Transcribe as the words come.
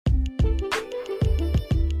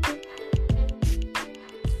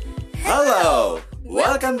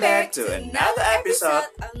Welcome back to another episode.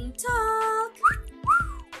 on Talk.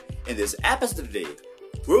 In this episode today,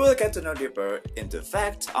 we will get to know deeper into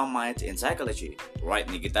facts on mind in psychology. Right,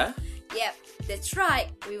 Nikita? Yep, that's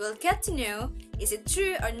right. We will get to know is it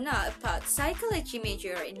true or not about psychology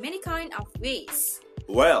major in many kind of ways.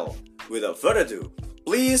 Well, without further ado,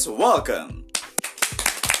 please welcome.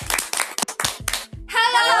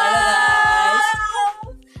 Hello.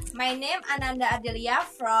 My name Ananda Adelia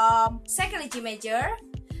from psychology major.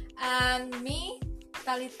 And me,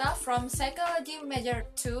 Talita from Psychology Major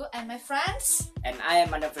 2 and my friends. And I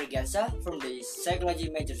am Anna Fergiansa from the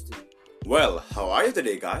Psychology Major 2. Well, how are you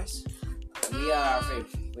today, guys? We are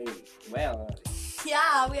very well.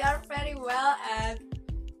 Yeah, we are very well and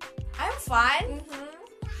I'm fine.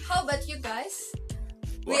 how about you guys?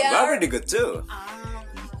 Well, We we're are- pretty good too.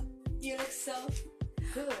 You look so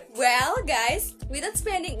good. Well, guys, without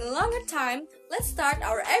spending a longer time, let's start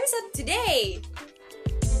our episode today.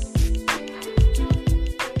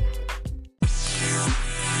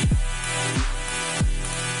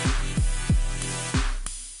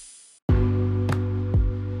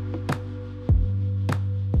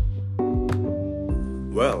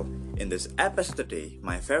 Well, in this episode today,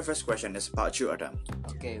 my very first question is about you, Adam.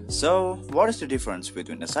 Okay. So, what is the difference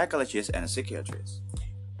between a psychologist and a psychiatrist?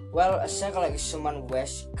 Well, a psychologist is someone who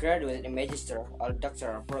has graduated in magister or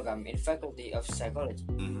doctoral program in Faculty of Psychology.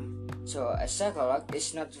 So, a psychologist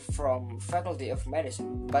is not from Faculty of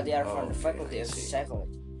Medicine, but they are from the Faculty I of see.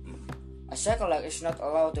 Psychology. A psychologist is not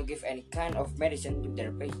allowed to give any kind of medicine to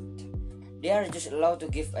their patient. They are just allowed to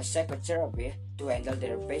give a psychotherapy to handle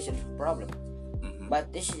their patient problem.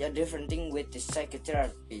 But this is a different thing with the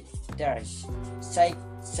psychotherapy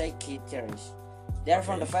psychiatrists. They are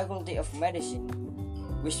from the Faculty of Medicine,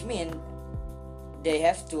 which means they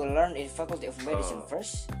have to learn in Faculty of Medicine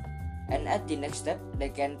first, and at the next step they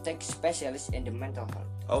can take specialists in the mental health.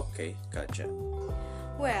 Okay, gotcha.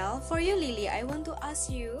 Well, for you, Lily, I want to ask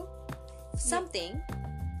you something.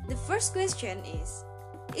 The first question is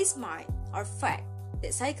myth or fact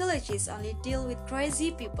that psychologists only deal with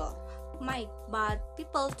crazy people? Might, but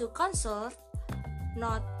people to consult,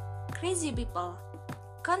 not crazy people.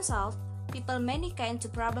 Consult people many kind to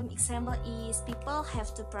problem. Example is people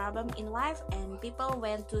have to problem in life and people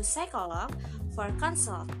went to psycholog for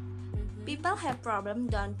consult. People have problem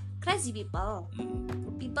don't crazy people.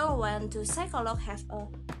 People went to psycholog have a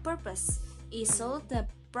purpose. Is solve the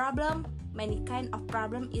problem. Many kind of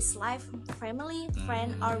problem is life, family,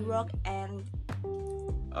 friend or work and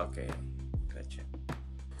Okay, gotcha.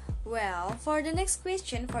 Well, for the next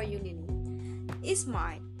question for you, Lily, is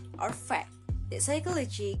myth or fact that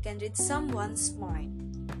psychology can read someone's mind?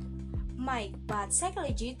 Might, but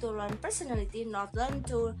psychology to learn personality, not learn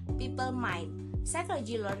to people mind.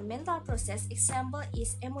 Psychology learn mental process. Example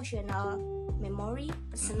is emotional, memory,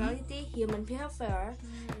 personality, human behavior,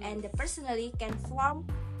 and the personality can form.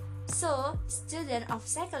 So, student of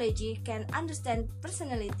psychology can understand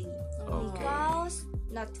personality Okay. because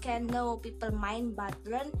not can know people mind but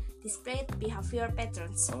learn display behavior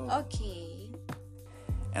patterns. Okay.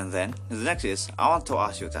 And then, the next is, I want to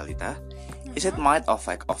ask you, Talita, is it myth or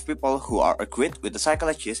fact of people who are agreed with the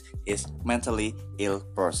psychologist is mentally ill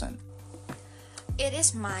person? It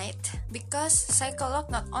is myth because psycholog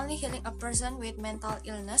not only healing a person with mental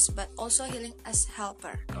illness but also healing as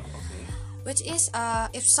helper. Which is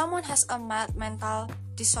if someone has a mild mental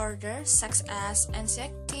disorder such as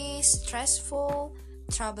anxiety, stressful,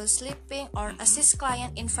 trouble sleeping, or assist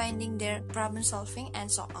client in finding their problem solving and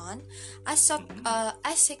so on, as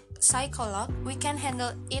psycholog we can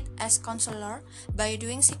handle it as counselor by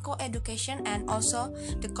doing psychoeducation and also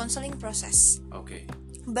the counseling process. Okay.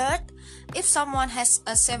 But if someone has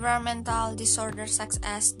a severe mental disorder such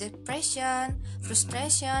as depression,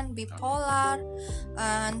 frustration, bipolar,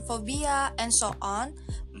 and phobia, and so on,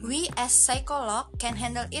 we as psycholog can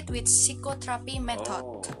handle it with psychotherapy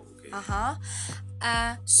method.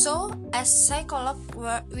 So as psycholog,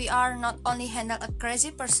 we are not only handle a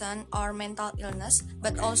crazy person or mental illness,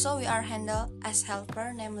 but also we are handle as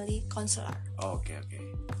helper, namely counselor. Okay,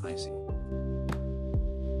 I see.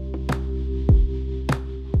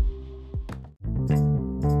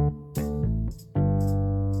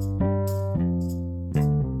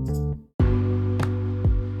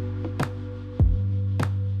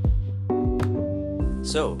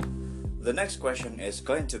 So, the next question is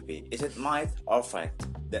going to be, is it myth or fact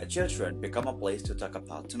that children become a place to talk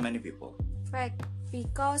about to many people? Fact,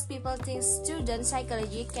 because people think student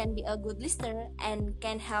psychology can be a good listener and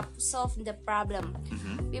can help solve the problem.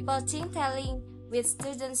 People think telling with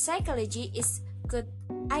student psychology is good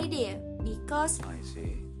idea because I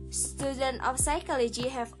see. students of psychology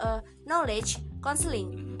have a knowledge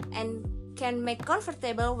counseling, and can make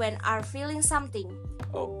comfortable when are feeling something.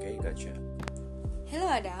 Okay, gotcha. Hello,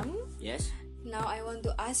 Adam. Yes? Now I want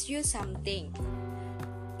to ask you something.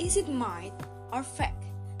 Is it myth or fact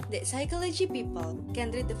that psychology people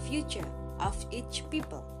can read the future of each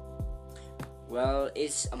people? Well,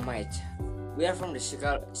 it's a myth. We are from the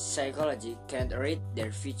psychology can't read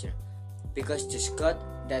their future because just God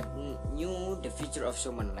that knew the future of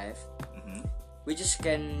someone's life. We just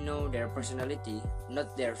can know their personality,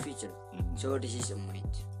 not their future. So this is a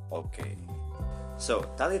myth. Okay. So,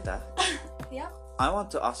 Talita, Yeah. I want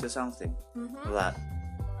to ask you something. That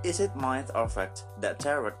is it myth or fact that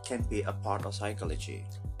tarot can be a part of psychology?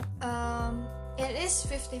 It is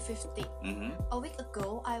 50-50. A week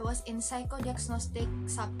ago, I was in psychodiagnostic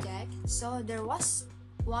subject, so there was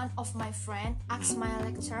one of my friend asked my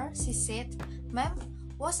lecturer. She said, "Ma'am,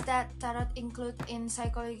 was that tarot included in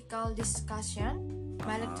psychological discussion?"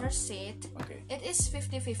 My lecturer said, Okay. "It is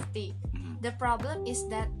 50-50. The problem is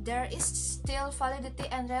that there is still validity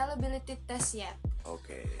and reliability test yet."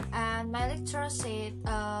 Okay. And my lecturer said,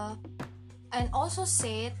 and also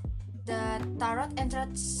said that tarot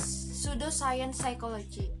entered pseudoscience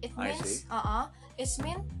psychology. It I means, see. it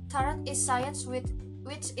means tarot is science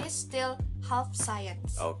which is still half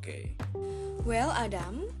science. Okay. Well,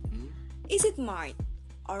 Adam, is it myth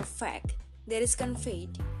or fact that is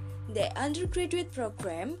conveyed the undergraduate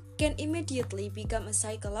program can immediately become a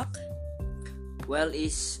psychologist? Well,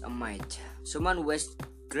 it's a myth. Someone who has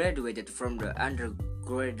graduated from the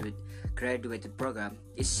graduated program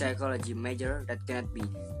is psychology major that cannot be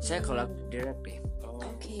psycholog directly.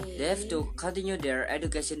 Okay. They have to continue their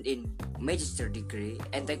education in magister degree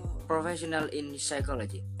and take professional in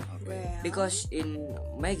psychology. Well, Because in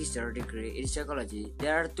magister degree in psychology,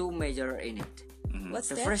 there are two major in it. what's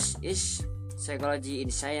The that? first is psychology in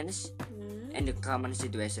science and the common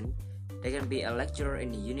situation. They can be a lecturer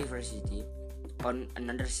in university. On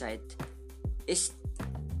another side is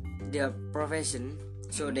their profession,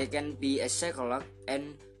 so they can be a psycholog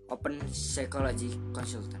and open psychology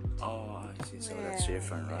consultant. Oh, I see. So that's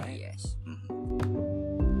different, right? Yes.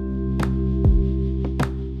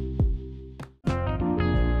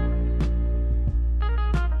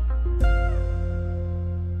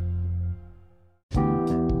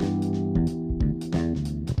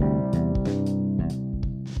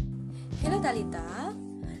 Hello, Talita.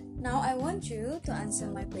 Now I want you to answer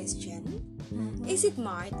my question. Is it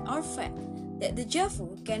myth or fact that the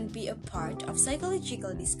vu can be a part of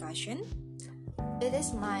psychological discussion? It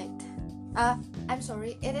is myth.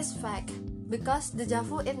 It is fact. Because deja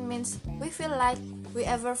vu, it means we feel like we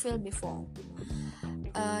ever feel before.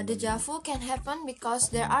 Deja vu can happen because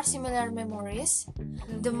there are similar memories.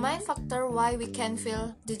 The main factor why we can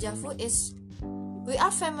feel deja vu is we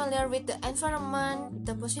are familiar with the environment,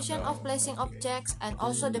 the position of placing objects, and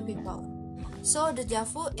also the people. So deja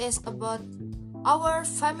vu is about our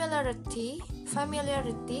familiarity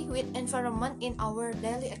with environment in our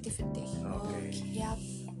daily activity. Okay. Yep.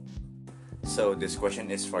 So this question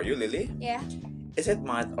is for you, Lily. Yeah. Is it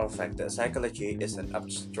myth or fact that psychology is an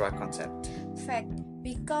abstract concept? Fact,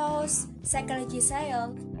 because psychology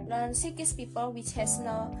science non-psychic people which has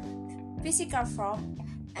no physical form,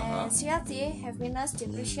 and anxiety, happiness,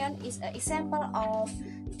 depression is an example of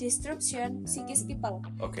disruption psychic people.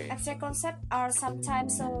 Okay. Abstract concepts are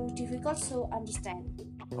sometimes so difficult to understand.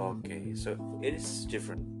 Okay. So it is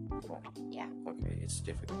different. Yeah. Okay, it's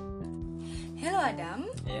difficult. Hello, Adam.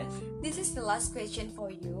 Yes. This is the last question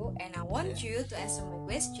for you, and I want you to answer my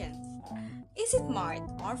question. Is it myth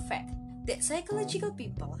or fact that psychological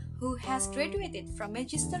people who has graduated from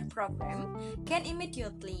magister program can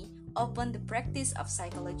immediately open the practice of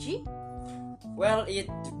psychology? Well, it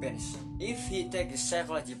depends. If he take the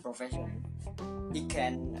psychology profession, he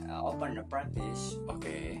can open the practice.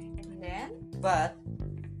 Okay. Then, But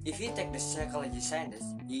if he take the psychology science,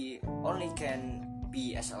 he only can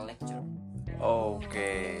be as a lecturer.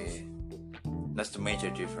 Okay. That's the major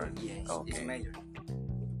difference. Yes, Okay. it's major.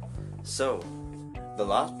 So, the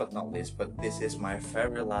last but not least, but this is my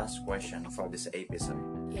very last question for this episode.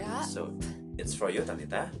 Yeah. So, it's for you,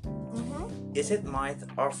 Talita. Is it myth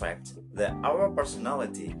or fact that our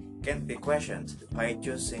personality can be questioned by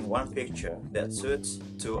choosing one picture that suits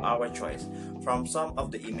to our choice from some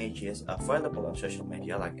of the images available on social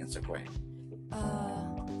media like Instagram?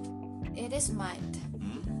 It is myth.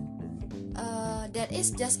 That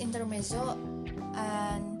is just intermezzo,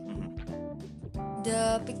 and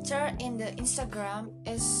the picture in the Instagram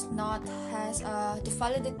is not has the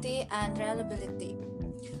validity and reliability.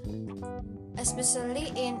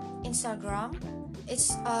 Especially in Instagram,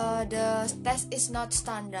 it's the test is not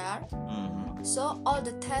standard, So all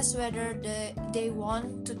the tests, whether they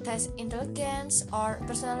want to test intelligence or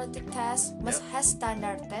personality tests, must have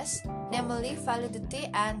standard tests, namely validity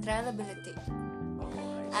and reliability.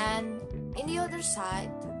 And in the other side,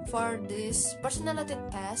 for this personality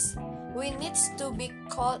test, we need to be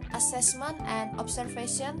called assessment and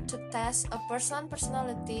observation to test a person's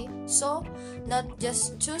personality. So not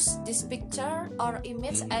just choose this picture or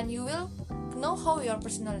image and you will know how your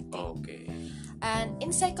personality. Okay. And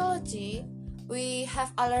in psychology, we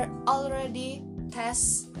have already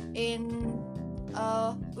tests in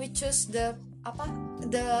we choose the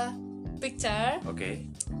picture. Okay.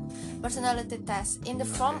 Personality test in the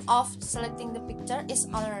form of selecting the picture is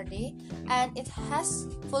already, and it has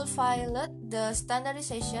fulfilled the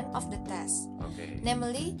standardization of the test, Okay.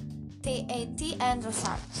 namely TAT and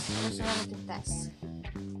Rorschach personality test.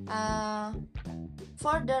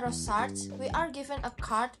 For the Rorschach, we are given a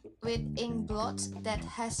card with ink blots that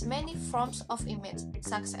has many forms of image,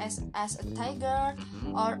 such as a tiger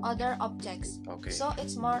or other objects. Okay. So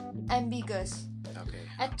it's more ambiguous. Okay.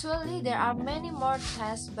 Actually, there are many more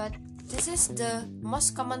tests, but this is the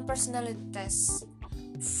most common personality test.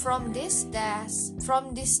 From this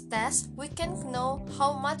test, we can know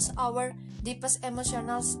how much our deepest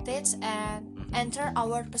emotional states and enter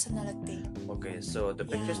our personality. Okay, so the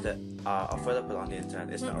pictures that are available on the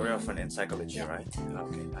internet is not relevant in psychology, Yeah. right?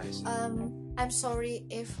 Okay, I see. I'm sorry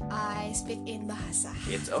if I speak in bahasa.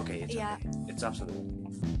 It's okay. It's Yeah. okay. It's absolutely.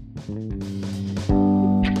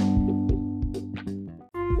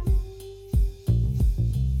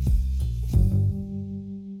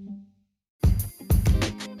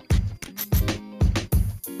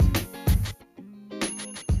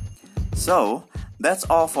 So, that's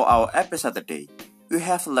all for our episode today. We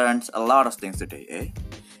have learned a lot of things today, eh?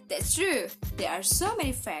 That's true. There are so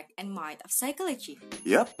many facts and myths of psychology.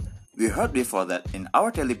 Yup. We heard before that in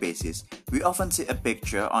our daily basis, we often see a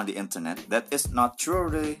picture on the internet that is not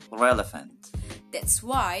truly relevant. That's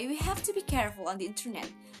why we have to be careful on the internet.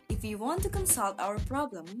 If you want to consult our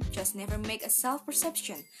problem, just never make a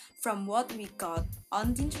self-perception from what we got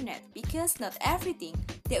on the internet, because not everything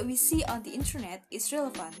that we see on the internet is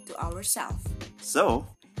relevant to ourselves. So,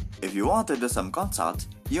 if you want to do some consult,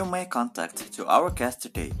 you may contact to our guest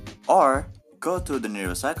today or go to the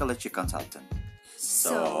neuropsychology consultant.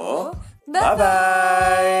 So,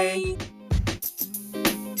 bye-bye!